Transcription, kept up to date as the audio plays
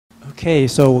Okay,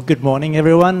 so good morning,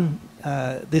 everyone.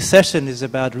 This session is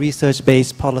about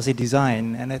research-based policy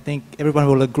design, and I think everyone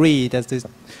will agree that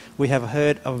we have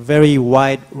heard a very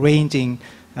wide-ranging,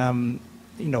 of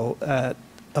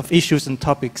issues and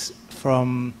topics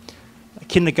from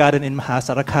kindergarten in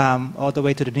Mahasarakam all the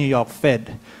way to the New York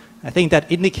Fed. I think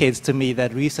that indicates to me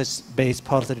that research-based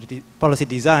policy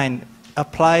design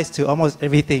applies to almost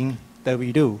everything that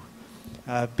we do,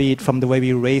 be it from the way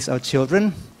we raise our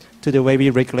children to the way we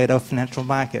regulate our financial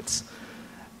markets.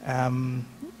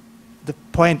 The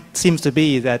point seems to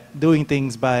be that doing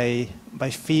things by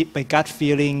gut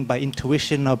feeling, by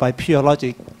intuition, or by pure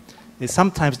logic is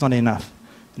sometimes not enough.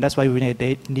 And that's why we need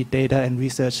data and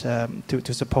research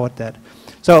to support that.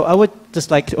 So I would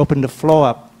just like to open the floor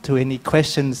up to any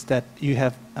questions that you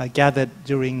have gathered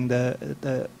during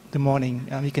the morning.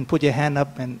 You can put your hand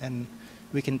up and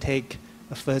we can take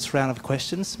a first round of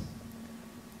questions.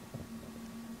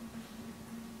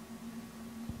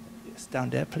 Yes, down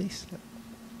there, please.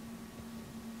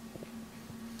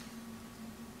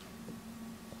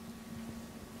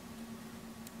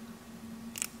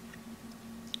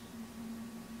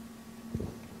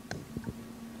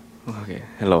 Okay,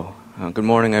 hello. Good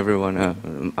morning, everyone.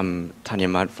 I'm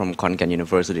Antoine Martin from Konkan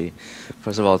University.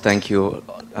 First of all, thank you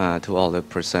to all the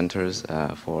presenters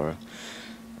for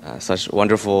such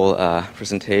wonderful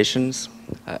presentations.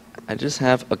 I just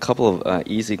have a couple of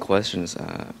easy questions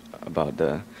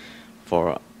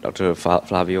for Dr.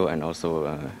 Flavio and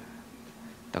also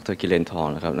Dr.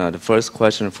 Kilenton. Now, the first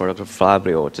question for Dr.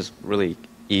 Flavio, just really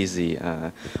easy.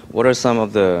 What are some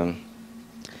of the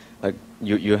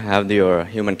you have your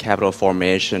human capital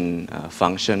formation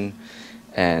function,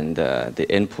 and the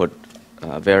input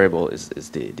variable is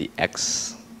the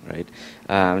X, right?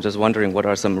 I'm just wondering what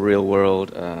are some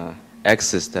real-world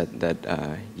X's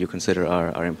that you consider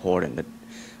are important, that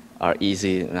are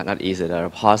easy, not easy, that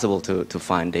are possible to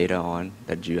find data on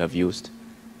that you have used.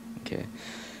 Okay,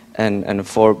 and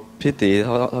for Piti,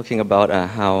 talking about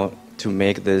how to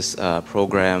make this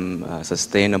program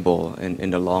sustainable in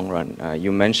the long run.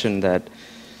 You mentioned that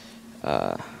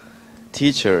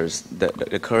teachers,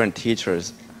 the current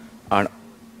teachers, aren't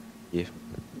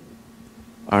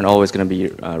always going to be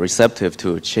receptive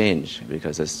to change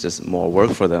because it's just more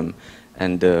work for them.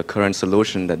 And the current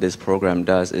solution that this program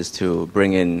does is to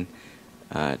bring in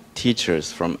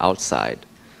teachers from outside.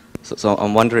 So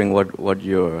I'm wondering what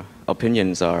your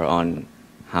opinions are on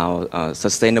how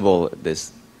sustainable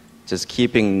this. Just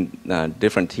keeping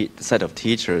different set of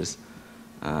teachers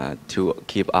to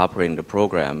keep operating the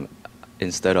program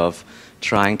instead of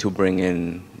trying to bring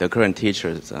in the current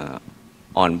teachers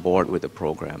on board with the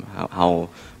program. How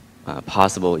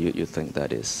possible you think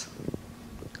that is?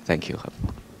 Thank you.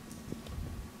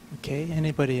 Okay,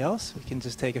 anybody else? We can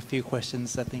just take a few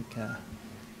questions, I think, in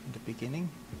the beginning.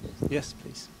 Yes,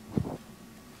 please.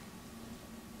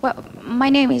 Well, my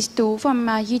name is Du from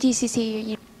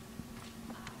UTCC.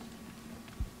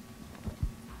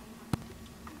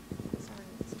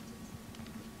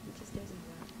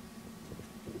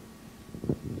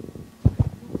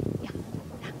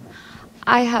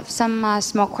 I have some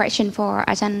small question for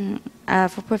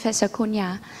for Professor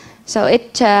Cunha. So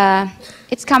it's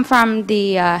come from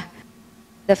the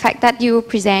fact that you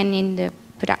present in the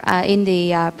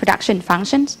production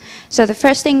functions. So the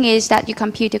first thing is that you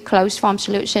compute a closed form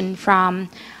solution from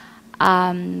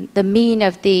the mean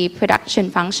of the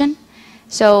production function.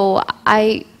 So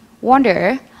I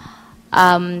wonder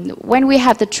when we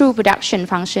have the true production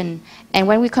function and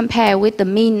when we compare with the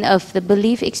mean of the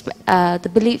belief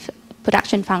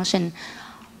production function,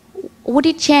 would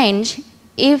it change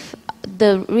if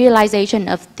the realization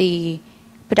of the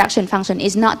production function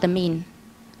is not the mean?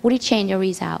 Would it change the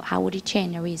result? How would it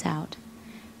change the result?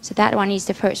 So that one is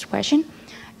the first question.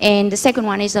 And the second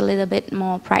one is a little bit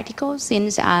more practical,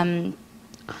 since in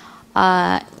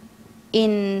the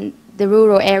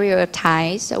rural area of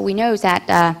Thai, so we know that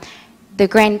the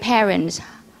grandparents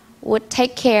would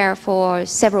take care for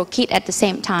several kids at the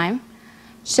same time.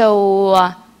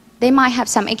 So they might have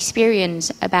some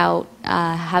experience about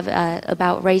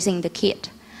raising the kid.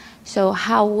 So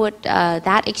how would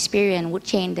that experience would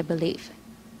change the belief?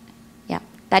 Yeah,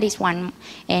 that is one.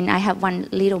 And I have one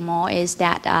little more is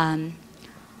that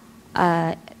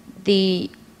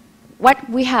what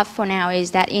we have for now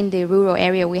is that in the rural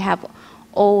area we have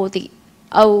all the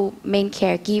old main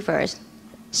caregivers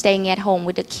staying at home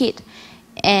with the kid,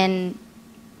 and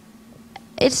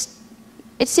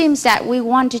it seems that we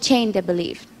want to change the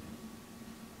belief.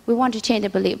 We want to change the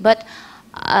belief, but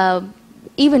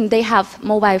even they have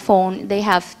mobile phone, they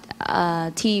have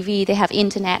TV, they have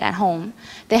internet at home,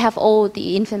 they have all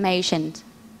the information.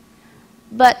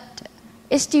 But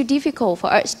it's still difficult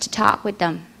for us to talk with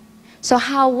them. So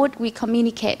how would we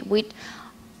communicate with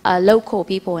local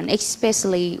people, and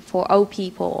especially for old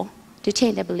people, to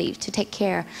change their beliefs, to take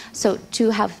care, so to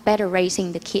have better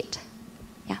raising the kid?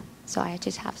 Yeah. So I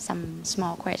just have some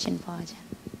small question for you.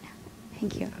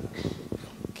 Thank you.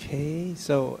 Okay.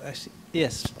 So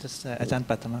yes, just Ajahn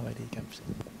Pattamawadi comes.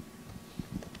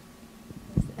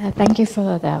 Thank you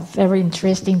for the very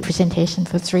interesting presentation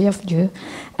for three of you.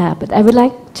 But I would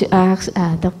like to ask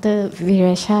Dr.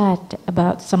 Virachat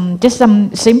about some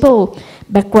simple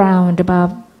background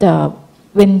about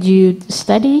when you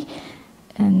study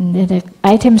and the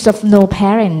items of no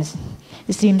parents.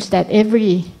 It seems that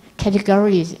every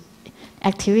category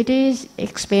activities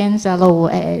expense are low.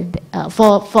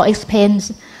 For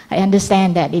expense, I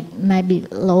understand that it might be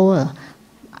lower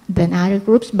than other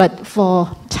groups, but for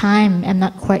time, I'm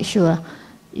not quite sure.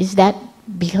 Is that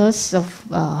because of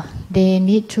they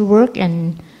need to work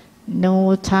and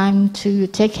no time to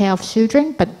take care of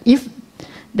children? But if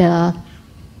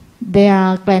they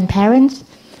are grandparents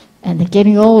and they're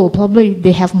getting old, probably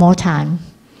they have more time.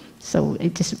 So I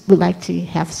just would like to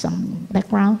have some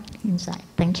background insight.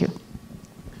 Thank you.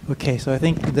 Okay, so I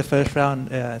think the first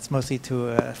round it's mostly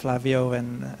to Flavio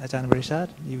and Ajahn Virachat.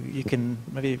 You can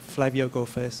maybe Flavio go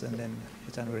first and then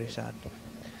Ajahn Virachat.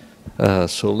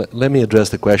 So let me address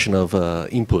the question of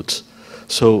inputs.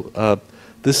 So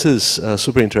this is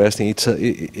super interesting.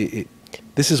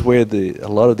 This is where a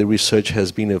lot of the research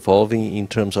has been evolving in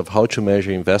terms of how to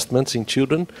measure investments in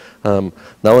children.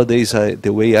 Nowadays,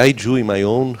 the way I do in my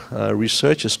own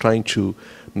research is trying to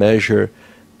measure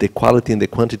the quality and the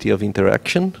quantity of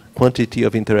interaction. Quantity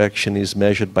of interaction is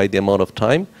measured by the amount of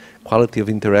time. Quality of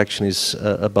interaction is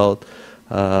about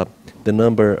the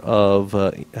number of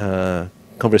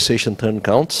conversation turn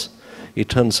counts. It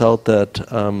turns out that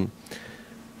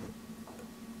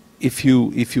if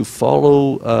you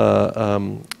follow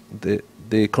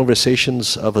the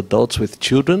conversations of adults with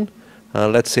children,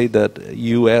 let's say that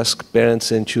you ask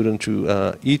parents and children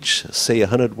to each say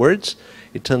 100 words,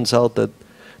 it turns out that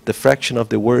the fraction of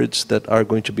the words that are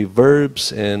going to be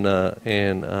verbs and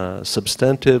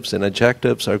substantives and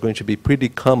adjectives are going to be pretty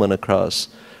common across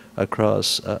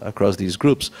these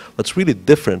groups. What's really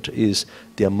different is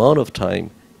the amount of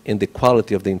time and the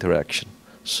quality of the interaction.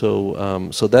 So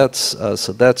that's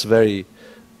very,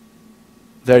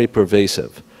 very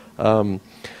pervasive.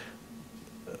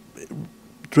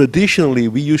 Traditionally,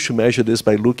 we used to measure this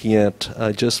by looking at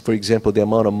just, for example, the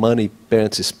amount of money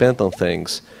parents spent on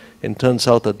things. And turns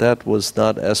out that that was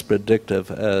not as predictive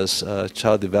as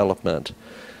child development.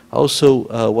 Also,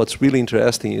 what's really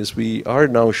interesting is we are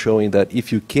now showing that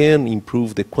if you can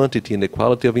improve the quantity and the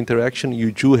quality of interaction,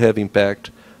 you do have impact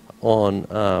on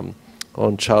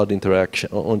child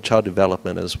interaction, on child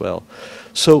development as well.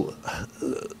 So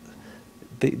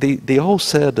they all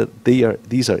said that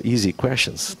these are easy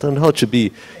questions. Turned out to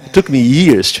be. It took me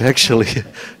years to actually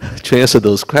to answer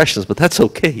those questions, but that's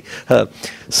okay. The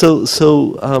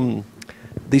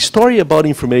story about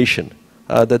information,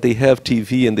 that they have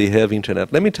TV and they have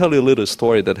internet. Let me tell you a little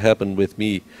story that happened with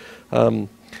me. 4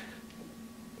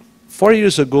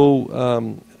 years ago,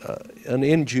 an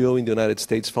NGO in the United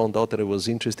States found out that I was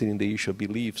interested in the issue of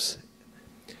beliefs,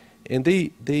 and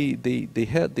they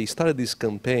started this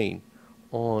campaign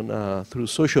on through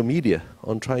social media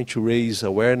on trying to raise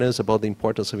awareness about the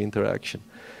importance of interaction.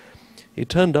 It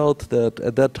turned out that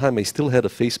at that time I still had a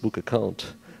Facebook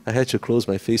account. I had to close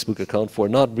my Facebook account for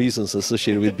not reasons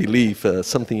associated with belief,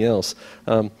 something else.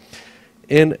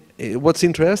 And what's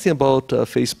interesting about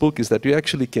Facebook is that you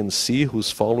actually can see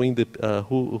who's following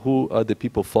who are the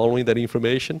people following that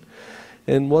information.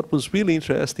 And what was really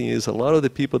interesting is a lot of the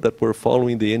people that were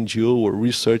following the NGO were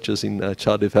researchers in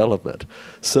child development.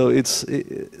 So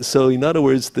in other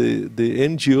words, the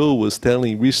NGO was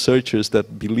telling researchers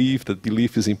that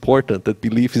belief is important, that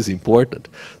belief is important.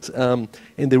 And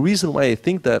the reason why I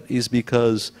think that is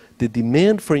because the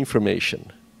demand for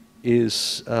information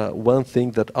is one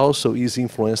thing that also is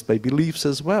influenced by beliefs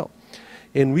as well.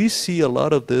 And we see a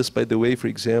lot of this, by the way, for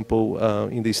example,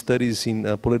 in the studies in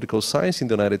political science in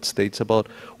the United States about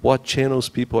what channels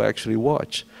people actually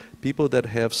watch. People that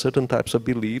have certain types of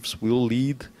beliefs will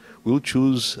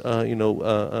choose,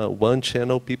 one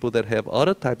channel. People that have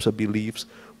other types of beliefs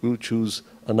will choose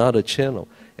another channel.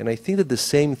 And I think that the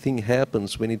same thing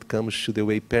happens when it comes to the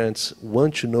way parents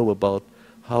want to know about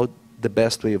how the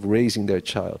best way of raising their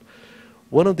child.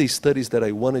 One of the studies that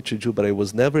I wanted to do, but I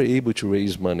was never able to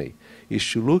raise money, is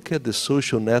to look at the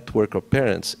social network of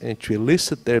parents and to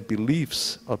elicit their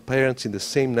beliefs of parents in the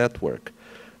same network.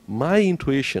 My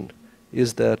intuition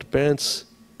is that parents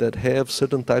that have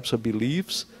certain types of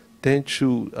beliefs tend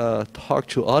to talk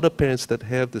to other parents that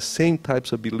have the same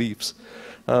types of beliefs.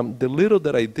 The little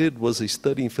that I did was a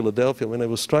study in Philadelphia when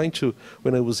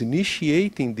I was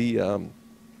initiating the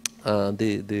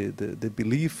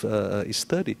belief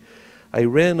study. I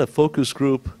ran a focus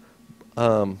group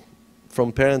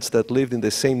from parents that lived in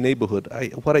the same neighborhood.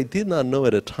 What I did not know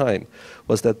at the time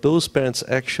was that those parents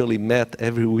actually met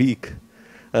every week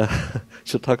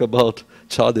to talk about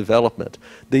child development.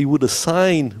 They would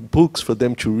assign books for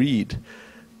them to read.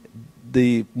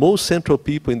 The most central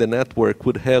people in the network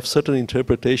would have certain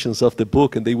interpretations of the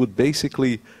book, and they would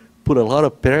basically put a lot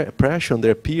of pressure on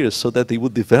their peers so that they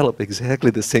would develop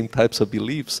exactly the same types of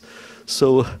beliefs.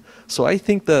 So I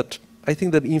think that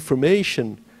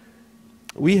information,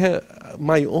 we have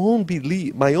my own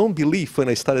belief when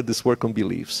I started this work on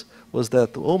beliefs was that,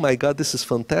 oh my God, this is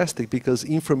fantastic because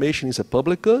information is a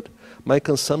public good. My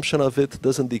consumption of it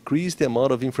doesn't decrease the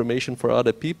amount of information for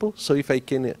other people. So if I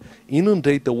can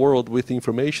inundate the world with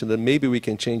information, then maybe we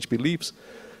can change beliefs.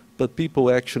 But people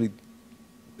actually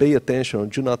pay attention or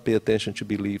do not pay attention to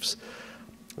beliefs.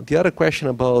 The other question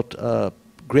about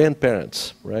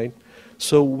grandparents, right?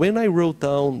 So when I wrote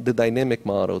down the dynamic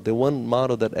model, the one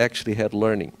model that actually had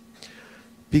learning,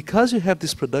 because you have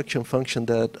this production function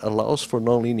that allows for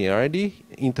nonlinearity,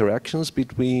 interactions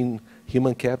between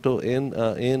human capital and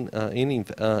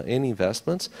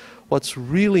investments, what's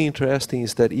really interesting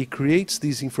is that it creates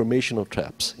these informational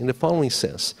traps in the following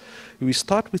sense. We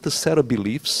start with a set of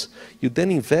beliefs, you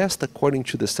then invest according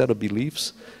to the set of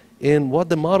beliefs, and what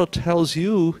the model tells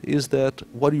you is that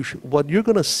what you're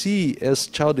going to see as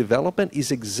child development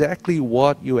is exactly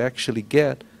what you actually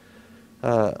get,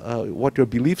 what your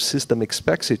belief system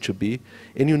expects it to be,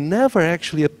 and you never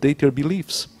actually update your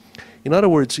beliefs. In other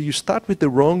words, you start with the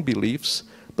wrong beliefs,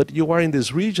 but you are in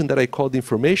this region that I call the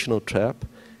informational trap.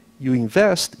 You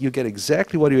invest, you get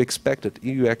exactly what you expected,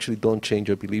 you actually don't change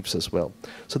your beliefs as well.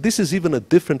 So this is even a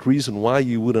different reason why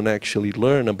you wouldn't actually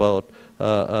learn about,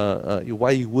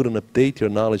 why you wouldn't update your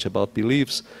knowledge about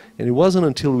beliefs. And it wasn't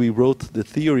until we wrote the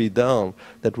theory down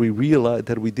that we realized,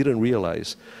 that we didn't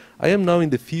realize. I am now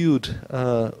in the field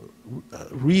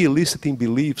re-eliciting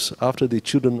beliefs after the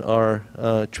children are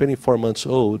 24 months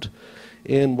old.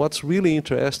 And what's really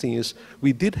interesting is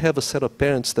we did have a set of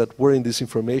parents that were in this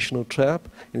informational trap,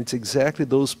 and it's exactly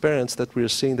those parents that we're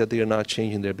saying that they are not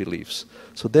changing their beliefs.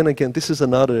 So then again, this is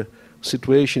another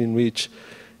situation in which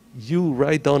you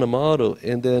write down a model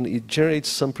and then it generates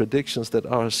some predictions that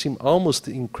seem almost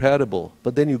incredible,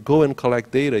 but then you go and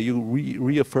collect data, you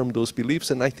reaffirm those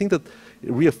beliefs, and I think that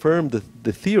reaffirm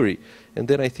the theory. And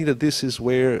then I think that this is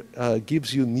where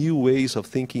gives you new ways of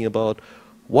thinking about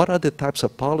what are the types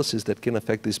of policies that can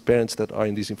affect these parents that are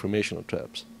in these informational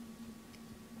traps.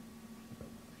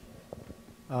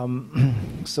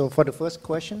 So for the first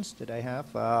questions that I have,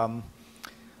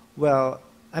 well,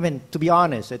 I mean, to be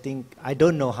honest, I think I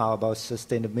don't know how about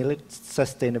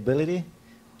sustainability.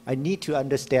 I need to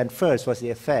understand first what's the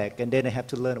effect, and then I have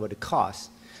to learn about the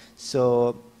cost.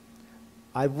 So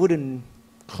I wouldn't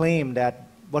claim that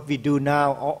what we do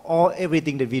now, or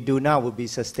everything that we do now would be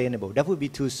sustainable. That would be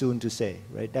too soon to say,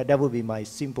 right? That would be my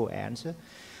simple answer.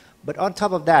 But on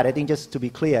top of that, I think just to be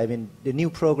clear, I mean, the new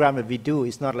program that we do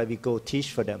is not like we go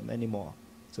teach for them anymore.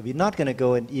 So we're not going to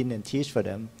go in and teach for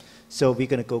them. So we're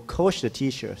going to go coach the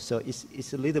teacher. So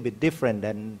it's a little bit different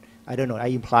than, I don't know, I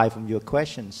imply from your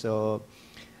question. So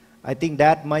I think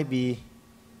that might be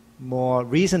more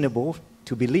reasonable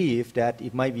to believe that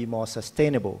it might be more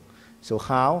sustainable. So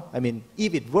how? I mean,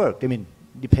 if it worked, I mean,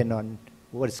 depend on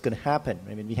what is going to happen.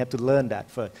 I mean, we have to learn that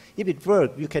first. If it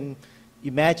worked, you can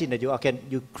imagine that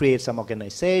you create some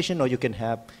organization, or you can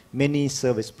have many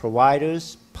service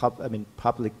providers,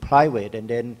 public, private, and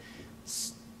then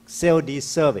sell these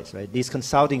service, right? These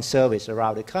consulting service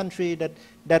around the country.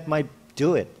 That might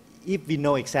do it if we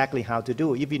know exactly how to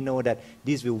do it. If we know that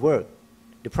this will work.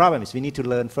 The problem is we need to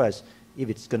learn first if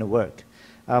it's going to work.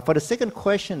 For the second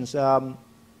questions.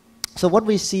 So what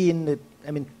we see in the,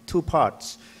 two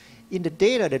parts. In the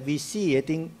data that we see, I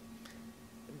think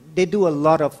they do a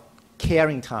lot of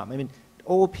caring time. I mean,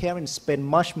 old parents spend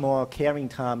much more caring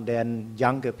time than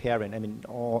younger parents. I mean,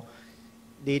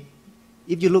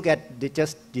 if you look at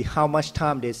how much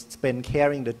time they spend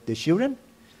caring the children,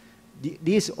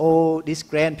 these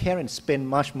grandparents spend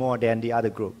much more than the other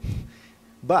group.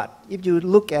 But if you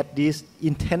look at this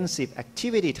intensive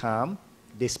activity time,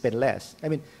 they spend less. I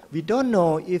mean, we don't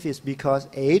know if it's because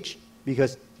age,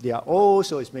 because they are old,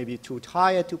 so it's maybe too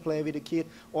tired to play with the kid,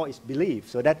 or it's belief.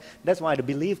 So that's why the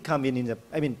belief come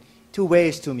in two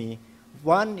ways to me.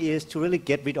 One is to really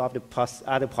get rid of the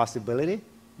other possibility,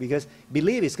 because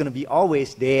belief is going to be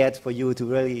always there for you to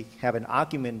really have an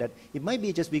argument that it might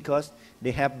be just because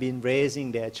they have been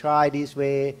raising their child this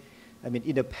way. I mean,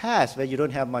 in the past, where you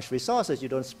don't have much resources, you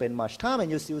don't spend much time, and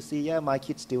you still see, yeah, my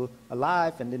kid's still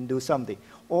alive, and then do something.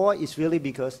 Or it's really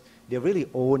because they're really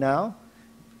old now.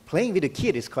 Playing with a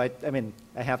kid is quite, I mean,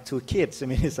 I have 2 kids. I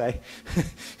mean, it's like,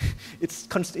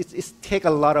 it's take a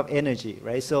lot of energy,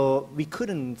 right? So we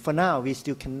couldn't, for now, we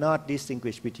still cannot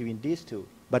distinguish between these two.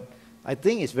 But I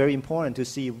think it's very important to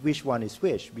see which one is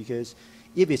which, because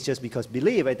if it's just because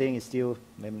belief, I think it's still,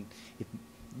 I mean,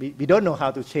 we don't know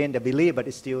how to change the belief, but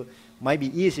it still might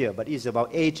be easier. But it's about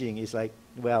aging. It's like,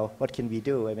 well, what can we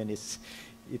do? I mean, it's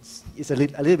a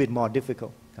little bit more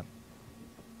difficult.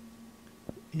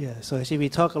 Yeah, so actually we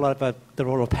talk a lot about the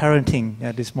role of parenting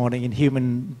this morning in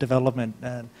human development.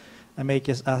 And I may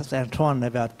just ask Antoine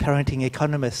about parenting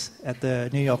economists at the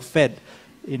New York Fed.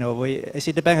 You know, at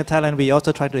the Bank of Thailand, we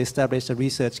also try to establish a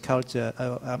research culture,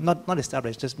 not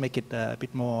establish, just make it a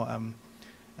bit more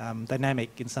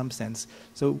dynamic in some sense.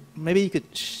 So maybe you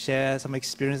could share some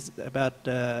experience about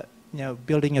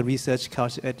building a research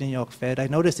culture at New York Fed. I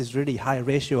noticed this really high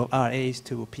ratio of RAs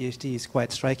to PhDs,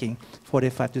 quite striking,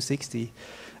 45 to 60.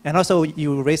 And also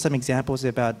you raised some examples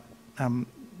about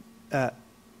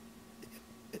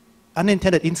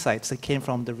unintended insights that came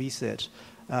from the research.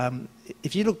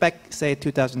 If you look back, say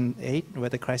 2008, where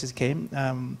the crisis came,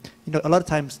 a lot of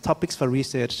times topics for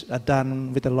research are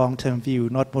done with a long-term view,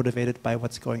 not motivated by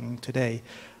what's going today.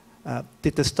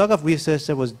 Did the stock of research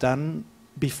that was done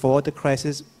before the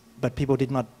crisis, but people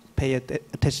did not pay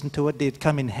attention to it, did it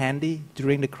come in handy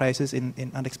during the crisis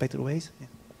in unexpected ways? Yeah.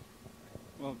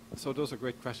 Well, so those are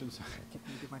great questions.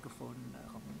 The microphone.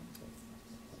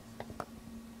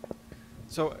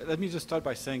 So let me just start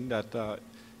by saying that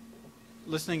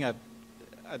listening at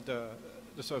the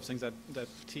sort of things that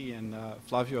T and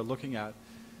Flavio are looking at,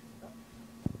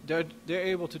 they're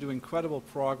able to do incredible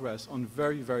progress on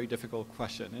very, very difficult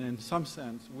question. And in some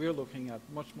sense, we're looking at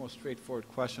much more straightforward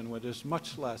question where there's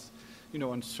much less,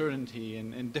 uncertainty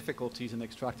and difficulties in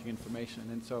extracting information.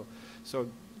 And so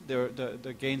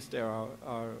the gains there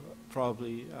are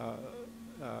probably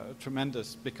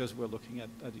tremendous because we're looking at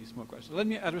these more questions. Let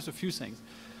me address a few things.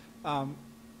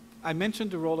 I mentioned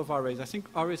the role of RAs. I think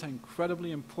RAs are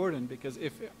incredibly important because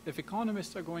if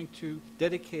economists are going to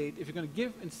dedicate, if you're going to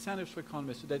give incentives for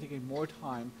economists to dedicate more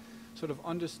time sort of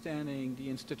understanding the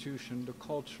institution, the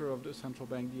culture of the central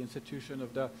bank, the institution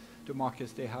of the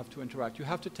markets they have to interact, you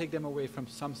have to take them away from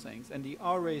some things. And the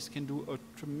RAs can do a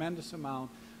tremendous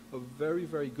amount of very,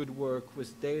 very good work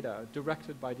with data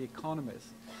directed by the economists.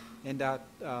 And that's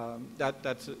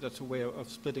a way of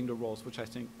splitting the roles, which I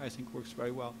think works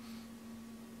very well.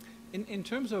 In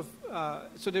terms of,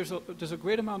 so there's a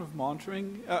great amount of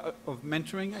monitoring, of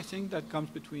mentoring, I think, that comes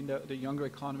between the younger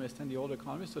economists and the older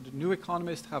economists. So the new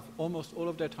economists have almost all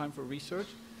of their time for research.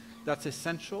 That's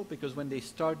essential because when they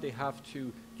start, they have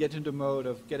to get into the mode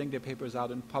of getting their papers out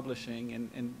and publishing,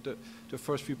 and the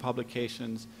first few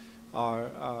publications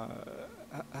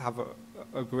have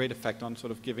a great effect on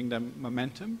sort of giving them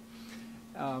momentum.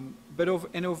 But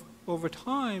over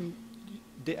time,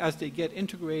 as they get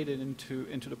integrated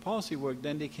into the policy work,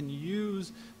 then they can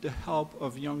use the help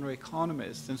of younger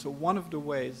economists. And so one of the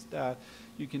ways that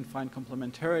you can find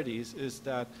complementarities is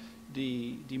that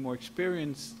the more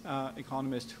experienced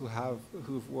economists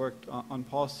who've worked on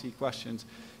policy questions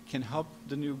can help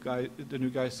the new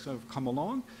guys sort of come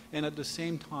along, and at the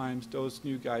same time, those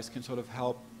new guys can sort of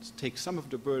help take some of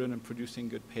the burden in producing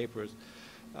good papers.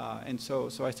 And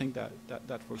so I think that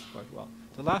works quite well.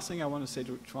 The last thing I want to say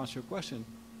to answer your question,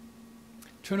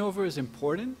 turnover is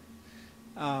important,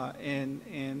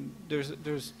 and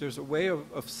there's a way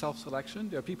of self-selection.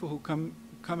 There are people who come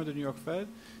into the New York Fed,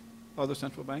 other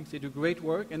central banks, they do great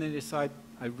work, and they decide,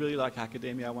 I really like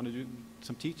academia, I want to do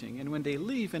some teaching. And when they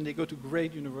leave and they go to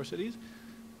great universities,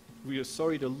 we are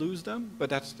sorry to lose them, but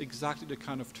that's exactly the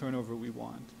kind of turnover we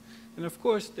want. And of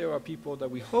course, there are people that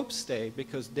we hope stay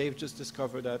because they've just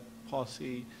discovered that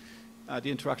policy, the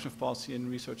interaction of policy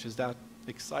and research is that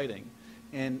exciting.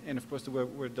 And of course,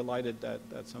 we're delighted that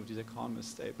some of these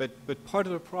economists stay. But part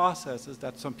of the process is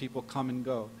that some people come and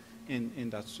go, and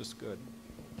that's just good.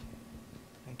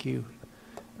 Thank you.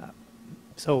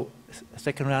 So,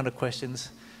 second round of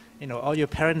questions. All your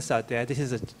parents out there, this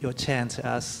is your chance to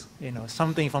ask,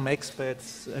 something from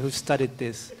experts who studied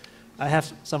this. I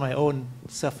have some of my own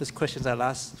selfish questions I'll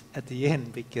ask at the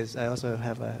end because I also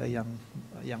have a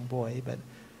young boy. But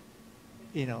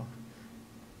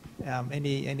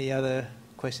any other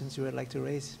questions you would like to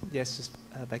raise? Yes, just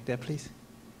back there, please.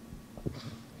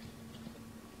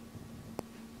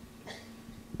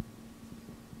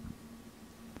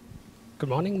 Good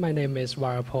morning. My name is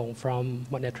Varapong from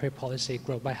Monetary Policy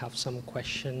Group. I have some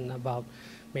question about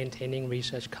maintaining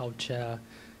research culture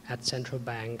at central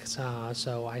banks.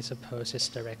 So I suppose it's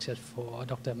directed for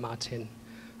Dr. Martin.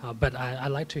 But I'd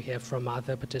like to hear from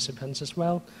other participants as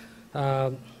well.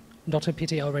 Dr.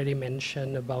 Pitti already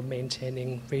mentioned about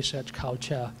maintaining research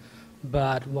culture.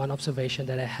 But one observation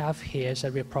that I have here is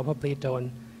that we probably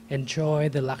don't enjoy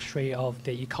the luxury of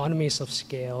the economies of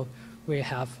scale. We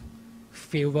have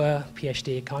fewer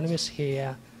PhD economists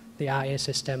here. The RA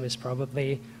system is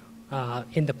probably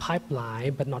in the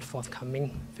pipeline, but not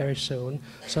forthcoming very soon.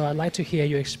 So I'd like to hear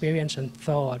your experience and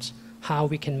thoughts, how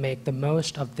we can make the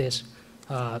most of this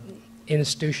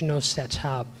institutional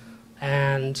setup.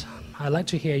 And I'd like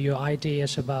to hear your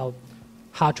ideas about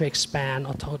how to expand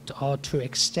or to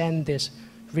extend this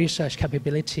research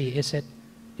capability. Is it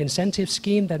incentive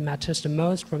scheme that matters the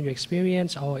most from your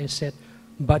experience, or is it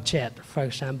budget? For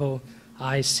example,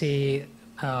 I see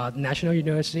National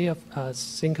University of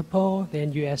Singapore,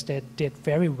 then US, they did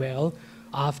very well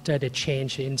after they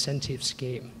changed the incentive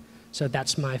scheme. So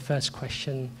that's my first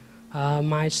question.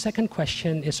 My second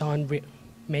question is on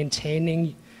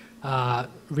maintaining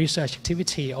research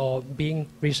activity or being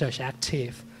research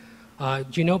active.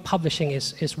 You know, publishing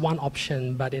is one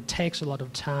option, but it takes a lot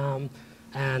of time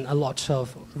and a lot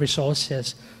of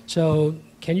resources. So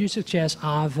can you suggest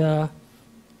other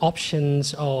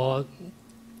options or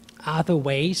other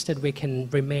ways that we can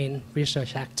remain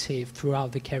research active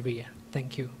throughout the career?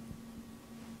 Thank you.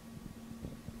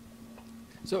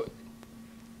 So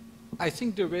I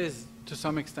think there is, to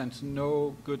some extent,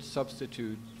 no good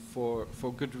substitute for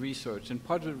good research. And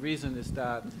part of the reason is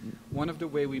that one of the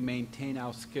ways we maintain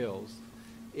our skills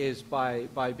is by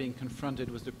being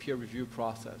confronted with the peer review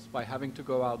process, by having to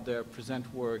go out there,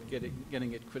 present work,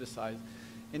 getting it criticized.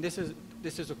 And this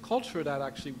is a culture that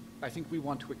actually I think we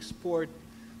want to export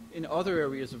in other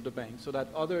areas of the bank, so that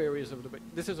other areas of the bank,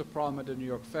 this is a problem at the New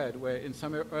York Fed, where in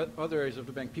some other areas of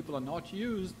the bank, people are not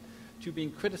used to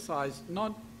being criticized,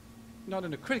 not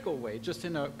in a critical way, just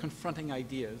in a confronting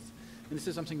ideas. And this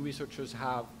is something researchers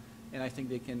have, and I think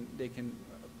they can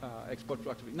export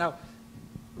productively. Now,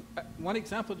 one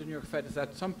example of the New York Fed is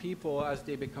that some people, as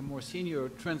they become more senior,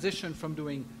 transition from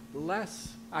doing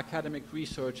less academic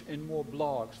research and more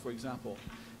blogs, for example.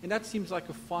 And that seems like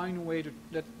a fine way to,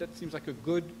 that seems like a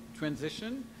good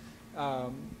transition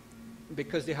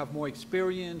because they have more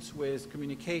experience with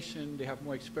communication, they have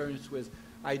more experience with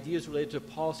ideas related to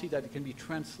policy that can be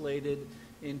translated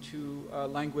into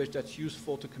language that's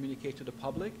useful to communicate to the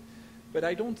public. But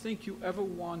I don't think you ever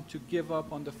want to give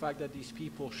up on the fact that these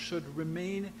people should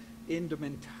remain in the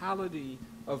mentality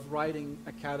of writing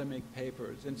academic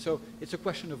papers. And so it's a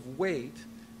question of weight.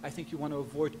 I think you want to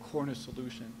avoid corner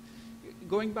solution.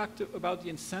 Going back to about the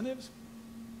incentives,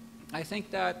 I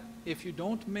think that if you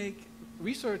don't make,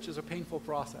 research is a painful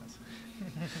process.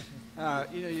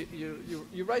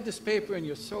 You write this paper and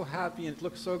you're so happy and it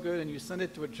looks so good, and you send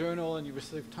it to a journal and you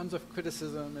receive tons of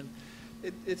criticism, and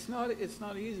it's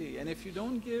not easy. And if you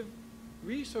don't give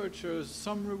researchers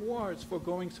some rewards for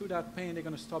going through that pain, they're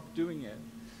going to stop doing it.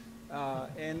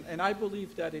 And I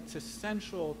believe that it's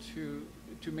essential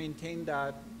to maintain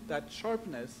that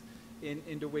sharpness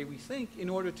in the way we think in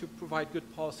order to provide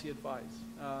good policy advice.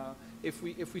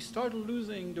 If we start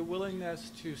losing the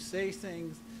willingness to say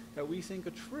things that we think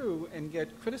are true and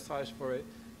get criticized for it,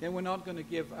 then we're not going to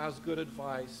give as good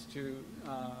advice to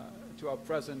our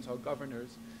presidents, our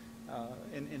governors.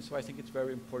 And so I think it's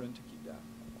very important to keep that.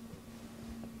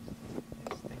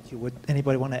 Thank you. Would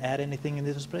anybody want to add anything in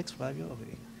this respect, Flavio?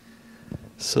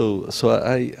 So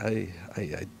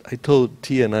I told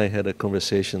T and I had a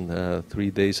conversation 3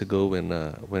 days ago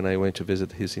when I went to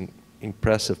visit his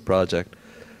impressive project.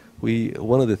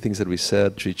 One of the things that we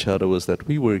said to each other was that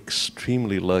we were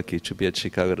extremely lucky to be at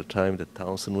Chicago at a time that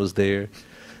Townsend was there,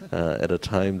 at a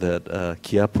time that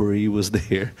Chiapuri was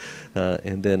there,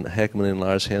 and then Heckman and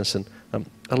Lars Hansen.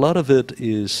 A lot of it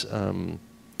is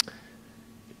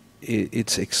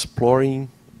it's exploring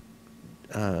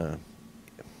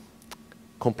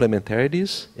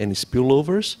complementarities and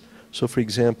spillovers. So, for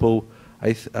example,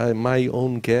 my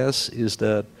own guess is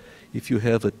that if you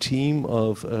have a team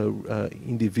of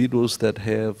individuals that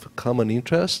have common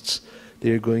interests,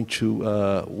 they're going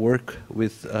to work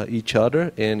with each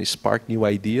other and spark new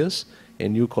ideas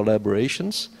and new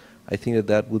collaborations. I think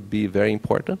that would be very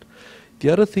important. The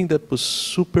other thing that was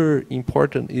super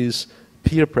important is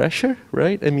peer pressure,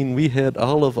 right? I mean, we had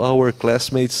all of our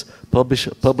classmates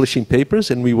publishing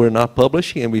papers, and we were not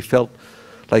publishing, and we felt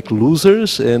like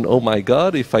losers, and oh my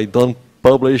God, if I don't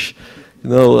publish,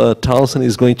 Townsend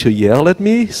is going to yell at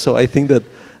me. So I think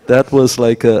that was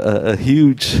like a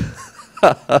huge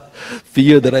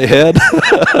fear that I had,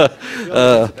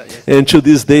 and to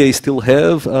this day I still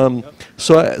have.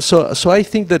 So I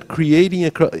think that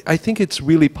I think it's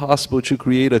really possible to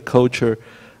create a culture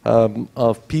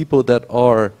of people that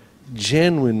are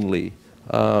genuinely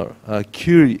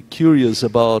curious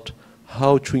about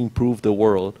how to improve the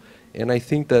world. And I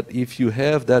think that if you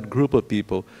have that group of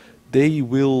people, they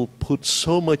will put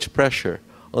so much pressure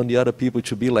on the other people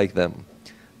to be like them.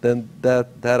 Then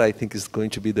that I think is going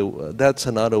to be that's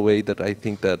another way that I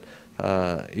think that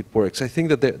it works. I think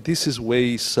that this is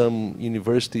way some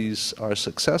universities are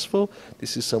successful.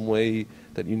 This is some way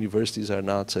that universities are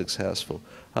not successful.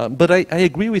 But I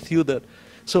agree with you that,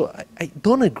 so I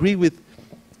don't agree with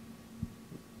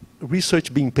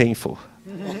research being painful.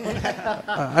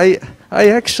 I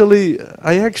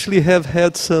actually have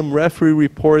had some referee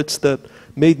reports that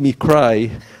made me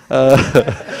cry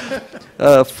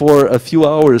for a few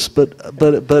hours, but at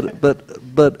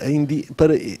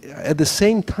the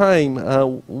same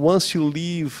time, once you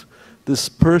leave this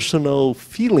personal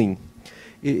feeling,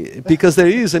 because there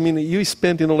is, I mean, you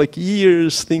spend like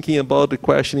years thinking about the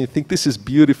question, you think this is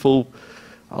beautiful,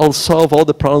 I'll solve all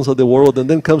the problems of the world, and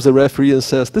then comes the referee and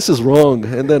says this is wrong,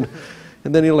 and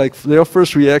then you're like, your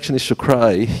first reaction is to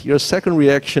cry. Your second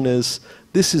reaction is,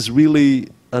 this is really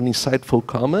an insightful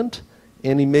comment,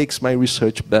 and it makes my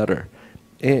research better.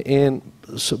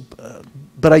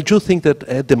 But I do think that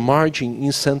at the margin,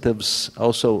 incentives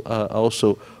also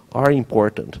are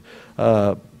important.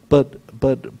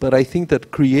 But I think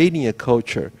that creating a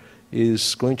culture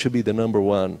is going to be the number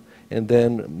one. And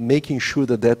then making sure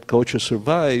that that culture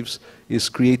survives is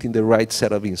creating the right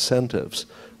set of incentives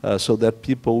so that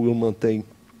people will maintain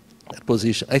that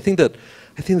position. I think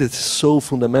that's so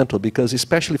fundamental because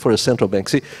especially for a central bank.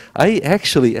 See,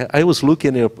 I was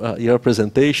looking at your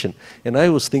presentation and I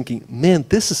was thinking, man,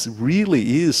 this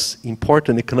really is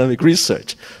important economic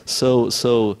research.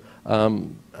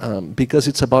 Because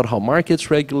it's about how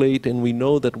markets regulate, and we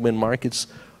know that when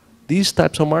these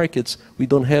types of markets, we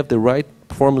don't have the right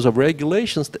forms of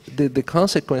regulations, the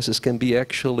consequences can be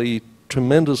actually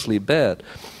tremendously bad.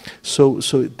 So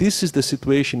this is the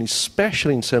situation,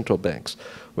 especially in central banks,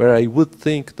 where I would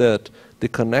think that the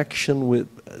connection with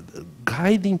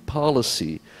guiding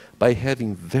policy by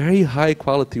having very high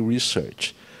quality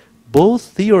research, both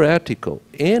theoretical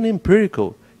and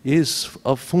empirical, is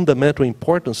of fundamental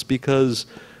importance because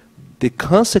the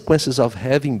consequences of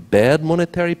having bad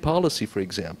monetary policy, for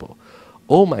example,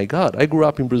 oh my God, I grew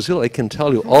up in Brazil, I can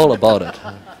tell you all about it.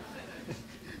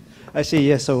 Actually,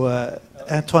 yes, so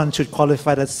Antoine should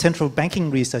qualify that central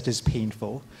banking research is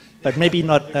painful, but maybe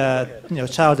not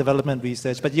child development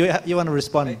research, but you want to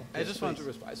respond. I just want to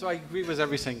respond. So I agree with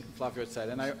everything Flavio said,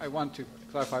 and I want to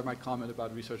clarify my comment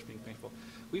about research being painful.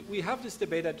 We have this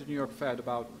debate at the New York Fed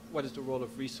about what is the role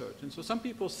of research, and so some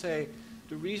people say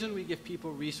the reason we give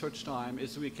people research time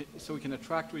is so we can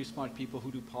attract really smart people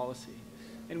who do policy.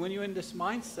 And when you're in this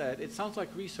mindset, it sounds like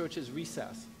research is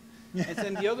recess. And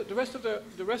then the rest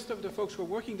of the folks who are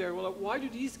working there, well, why do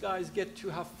these guys get to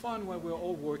have fun when we're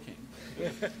all working?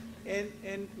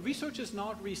 And research is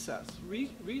not recess.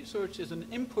 Research is an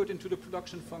input into the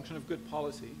production function of good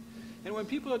policy. And when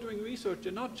people are doing research,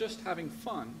 they're not just having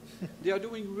fun. They are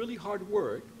doing really hard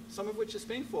work, some of which is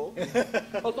painful.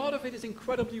 A lot of it is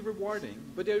incredibly rewarding,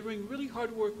 but they're doing really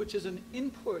hard work, which is an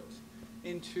input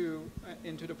into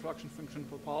the production function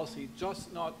for policy,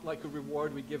 just not like a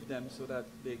reward we give them so that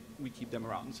we keep them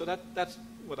around. So that's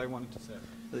what I wanted to say.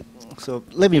 So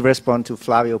let me respond to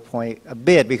Flavio's point a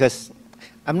bit, because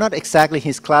I'm not exactly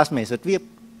his classmate, but we are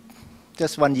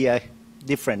just 1 year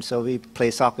different, so we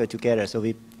play soccer together, so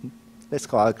let's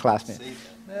call our classmate.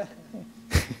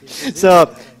 So,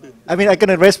 I mean, I'm going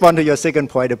to respond to your second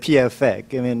point, the peer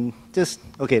effect. I mean,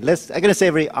 I'm going to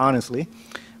say very honestly,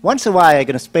 once in a while I'm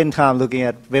going to spend time looking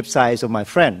at websites of my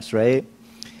friends, right?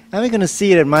 And I'm going to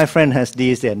see that my friend has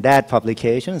this and that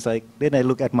publications. Like, then I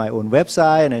look at my own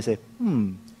website and I say,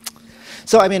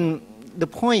 So, I mean, the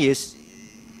point is,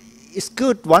 it's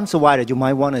good once in a while that you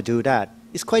might want to do that.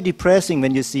 It's quite depressing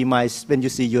when you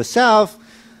see yourself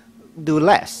do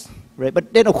less, right?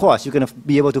 But then, of course, you're going to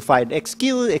be able to find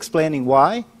excuse explaining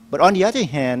why. But on the other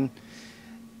hand,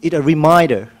 it's a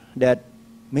reminder that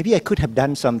maybe I could have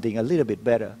done something a little bit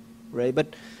better, right?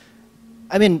 But,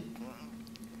 I mean,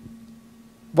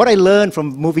 what I learned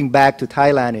from moving back to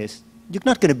Thailand is you're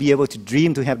not going to be able to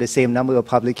dream to have the same number of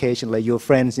publications like your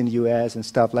friends in the US and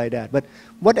stuff like that. But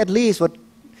what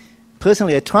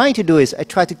personally I'm trying to do is I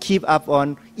try to keep up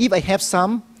on, if I have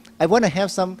some, I want to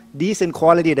have some decent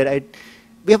quality that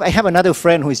I have another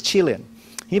friend who is Chilean.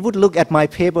 He would look at my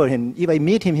paper, and if I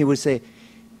meet him, he would say,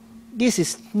 this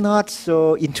is not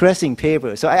so interesting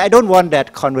paper. So I don't want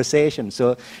that conversation.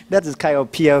 So that is kind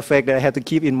of peer effect that I have to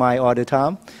keep in mind all the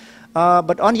time.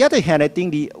 But on the other hand, I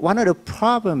think one of the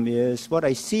problem is, what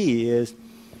I see is,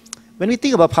 when we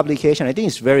think about publication, I think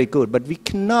it's very good, but we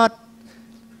cannot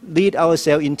lead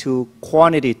ourselves into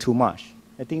quantity too much.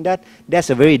 I think that's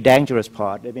a very dangerous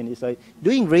part. I mean, it's like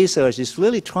doing research is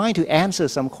really trying to answer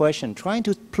some question, trying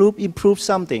to improve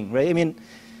something, right? I mean,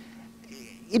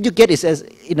 if you get it as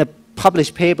in a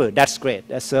published paper, that's great.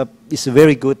 It's a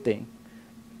very good thing.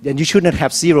 Then you shouldn't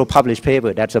have 0 published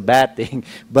paper. That's a bad thing.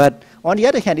 But on the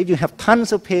other hand, if you have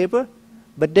tons of paper,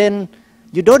 but then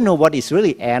you don't know what is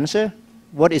really answer,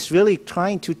 what is really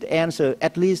trying to answer,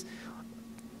 at least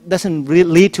doesn't really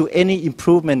lead to any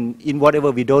improvement in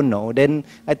whatever we don't know, then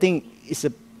I think it's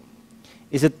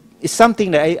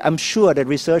something that I'm sure that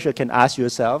researcher can ask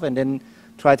yourself and then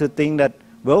try to think that,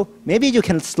 well, maybe you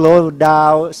can slow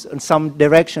down in some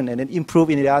direction and then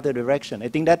improve in the other direction. I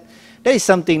think that is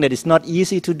something that is not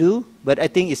easy to do, but I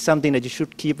think it's something that you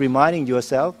should keep reminding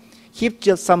yourself. Keep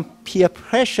just some peer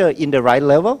pressure in the right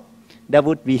level. That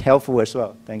would be helpful as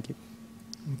well. Thank you.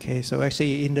 Okay, so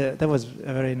actually, that was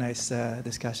a very nice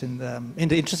discussion. In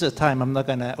the interest of time, I'm not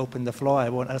going to open the floor.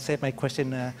 I'll save my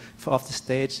question for off the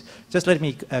stage. Just let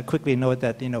me quickly note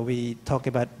that we talk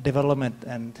about development,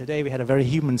 and today we had a very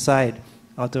human side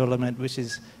of development, which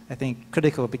is, I think,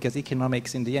 critical because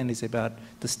economics, in the end, is about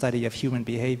the study of human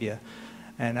behavior.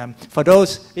 And for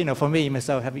those, for me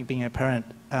myself, having been a parent,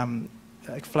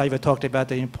 Flavio talked about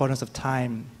the importance of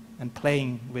time and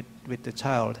playing with the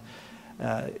child.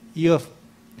 You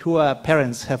who are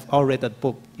parents have all read that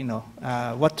book,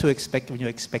 what to expect when you're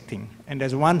expecting. And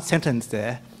there's one sentence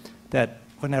there that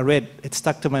when I read, it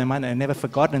stuck to my mind, and I never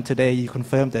forgotten. Today you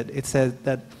confirmed it. It says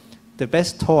that the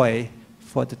best toy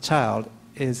for the child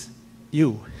is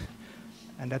you.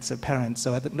 And that's a parent.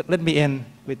 So let me end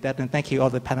with that, and thank you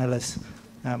all the panelists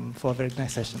for a very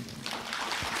nice session.